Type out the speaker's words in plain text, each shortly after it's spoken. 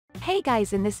Hey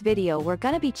guys, in this video we're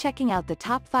gonna be checking out the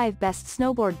top 5 best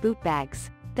snowboard boot bags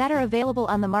that are available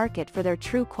on the market for their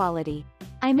true quality.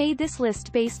 I made this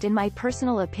list based in my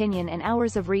personal opinion and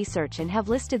hours of research and have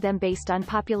listed them based on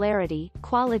popularity,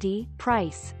 quality,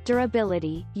 price,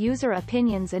 durability, user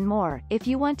opinions and more. If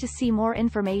you want to see more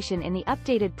information in the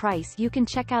updated price, you can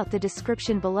check out the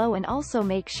description below and also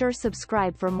make sure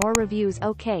subscribe for more reviews.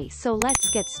 Okay, so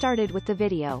let's get started with the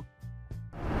video.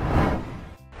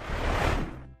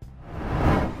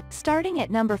 Starting at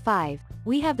number 5,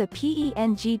 we have the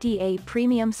PENGDA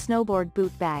Premium Snowboard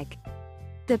Boot Bag.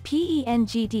 The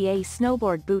PENGDA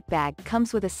Snowboard Boot Bag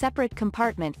comes with a separate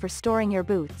compartment for storing your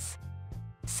boots.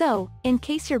 So, in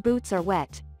case your boots are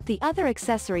wet, the other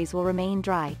accessories will remain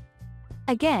dry.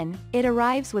 Again, it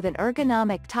arrives with an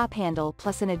ergonomic top handle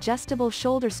plus an adjustable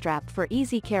shoulder strap for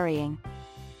easy carrying.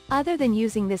 Other than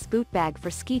using this boot bag for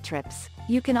ski trips,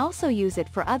 you can also use it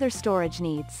for other storage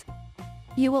needs.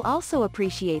 You will also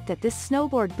appreciate that this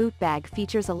snowboard boot bag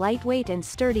features a lightweight and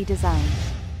sturdy design.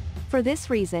 For this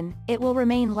reason, it will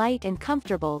remain light and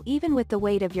comfortable even with the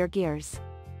weight of your gears.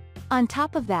 On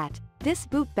top of that, this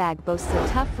boot bag boasts a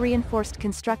tough reinforced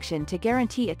construction to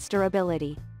guarantee its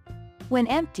durability. When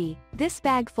empty, this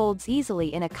bag folds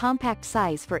easily in a compact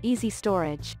size for easy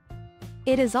storage.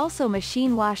 It is also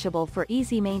machine washable for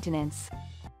easy maintenance.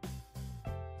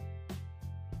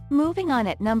 Moving on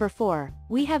at number 4,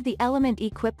 we have the Element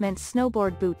Equipment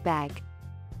Snowboard Boot Bag.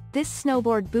 This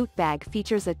snowboard boot bag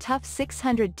features a tough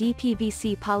 600D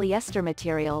PVC polyester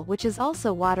material which is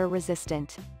also water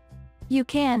resistant. You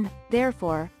can,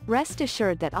 therefore, rest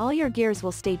assured that all your gears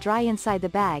will stay dry inside the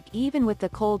bag even with the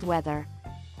cold weather.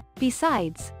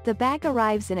 Besides, the bag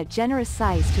arrives in a generous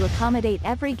size to accommodate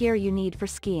every gear you need for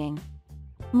skiing.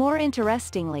 More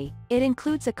interestingly, it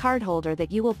includes a card holder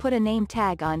that you will put a name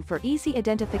tag on for easy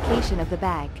identification of the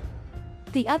bag.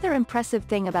 The other impressive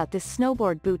thing about this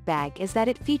snowboard boot bag is that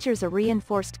it features a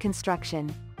reinforced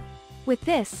construction. With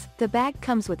this, the bag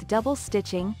comes with double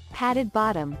stitching, padded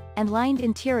bottom, and lined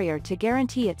interior to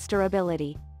guarantee its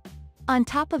durability. On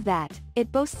top of that,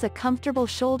 it boasts a comfortable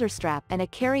shoulder strap and a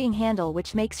carrying handle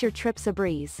which makes your trips a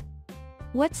breeze.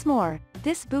 What's more,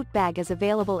 this boot bag is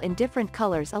available in different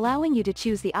colors, allowing you to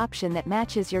choose the option that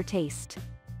matches your taste.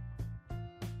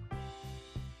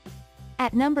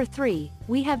 At number 3,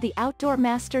 we have the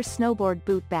OutdoorMaster Snowboard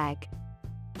Boot Bag.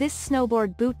 This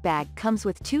snowboard boot bag comes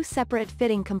with 2 separate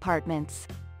fitting compartments.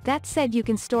 That said, you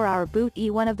can store our boot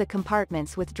in one of the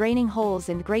compartments with draining holes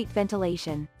and great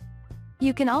ventilation.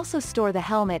 You can also store the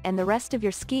helmet and the rest of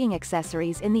your skiing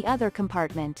accessories in the other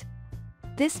compartment.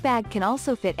 This bag can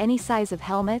also fit any size of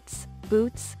helmets,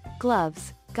 boots,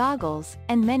 gloves, goggles,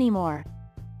 and many more.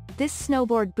 This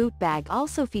snowboard boot bag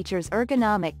also features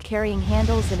ergonomic carrying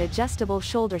handles and adjustable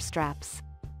shoulder straps.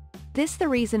 This is the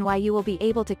reason why you will be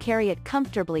able to carry it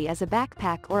comfortably as a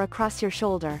backpack or across your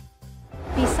shoulder.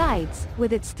 Besides,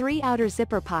 with its 3 outer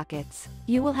zipper pockets,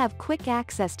 you will have quick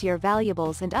access to your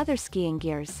valuables and other skiing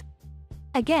gears.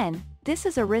 Again, this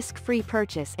is a risk-free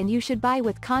purchase and you should buy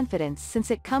with confidence since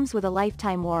it comes with a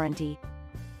lifetime warranty.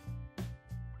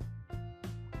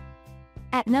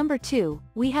 At number 2,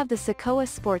 we have the Sukoa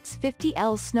Sports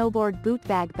 50L Snowboard Boot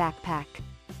Bag Backpack.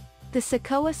 The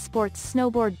Sukoa Sports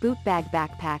Snowboard Boot Bag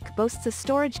Backpack boasts a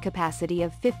storage capacity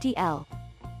of 50L.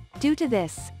 Due to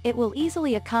this, it will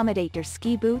easily accommodate your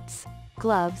ski boots,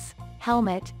 gloves,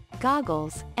 helmet,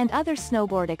 goggles, and other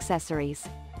snowboard accessories.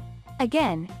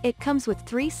 Again, it comes with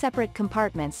 3 separate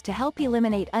compartments to help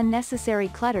eliminate unnecessary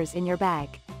clutters in your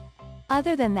bag.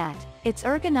 Other than that, its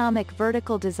ergonomic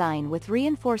vertical design with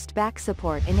reinforced back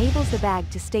support enables the bag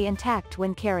to stay intact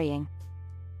when carrying.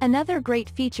 Another great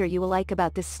feature you will like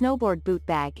about this snowboard boot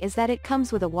bag is that it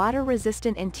comes with a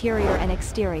water-resistant interior and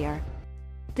exterior.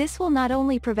 This will not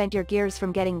only prevent your gears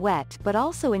from getting wet but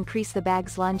also increase the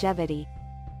bag's longevity.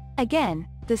 Again,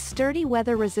 the sturdy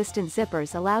weather-resistant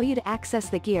zippers allow you to access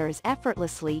the gears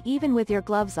effortlessly even with your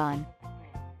gloves on.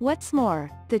 What's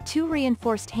more, the 2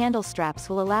 reinforced handle straps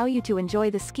will allow you to enjoy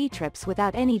the ski trips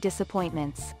without any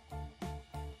disappointments.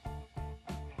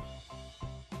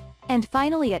 And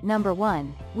finally at number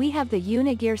 1, we have the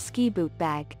Unigear Ski Boot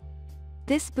Bag.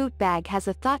 This boot bag has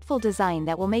a thoughtful design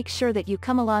that will make sure that you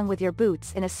come along with your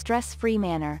boots in a stress-free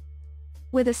manner.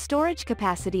 With a storage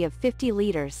capacity of 50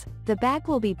 liters, the bag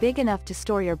will be big enough to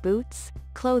store your boots,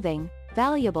 clothing,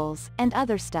 valuables, and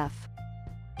other stuff.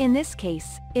 In this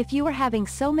case, if you are having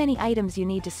so many items you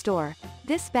need to store,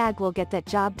 this bag will get that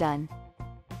job done.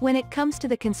 When it comes to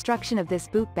the construction of this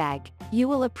boot bag, you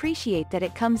will appreciate that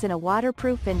it comes in a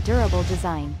waterproof and durable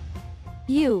design.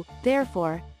 You,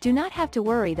 therefore, do not have to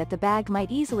worry that the bag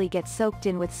might easily get soaked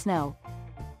in with snow.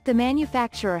 The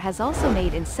manufacturer has also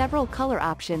made in several color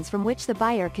options from which the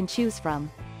buyer can choose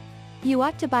from. You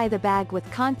ought to buy the bag with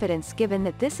confidence given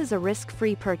that this is a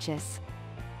risk-free purchase.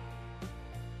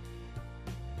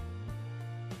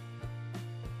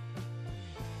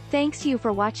 Thanks you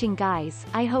for watching guys,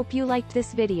 I hope you liked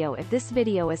this video. If this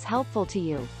video is helpful to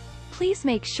you, please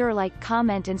make sure like,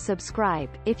 comment and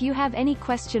subscribe. If you have any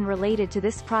question related to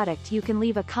this product you can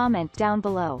leave a comment down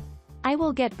below. I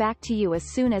will get back to you as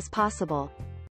soon as possible.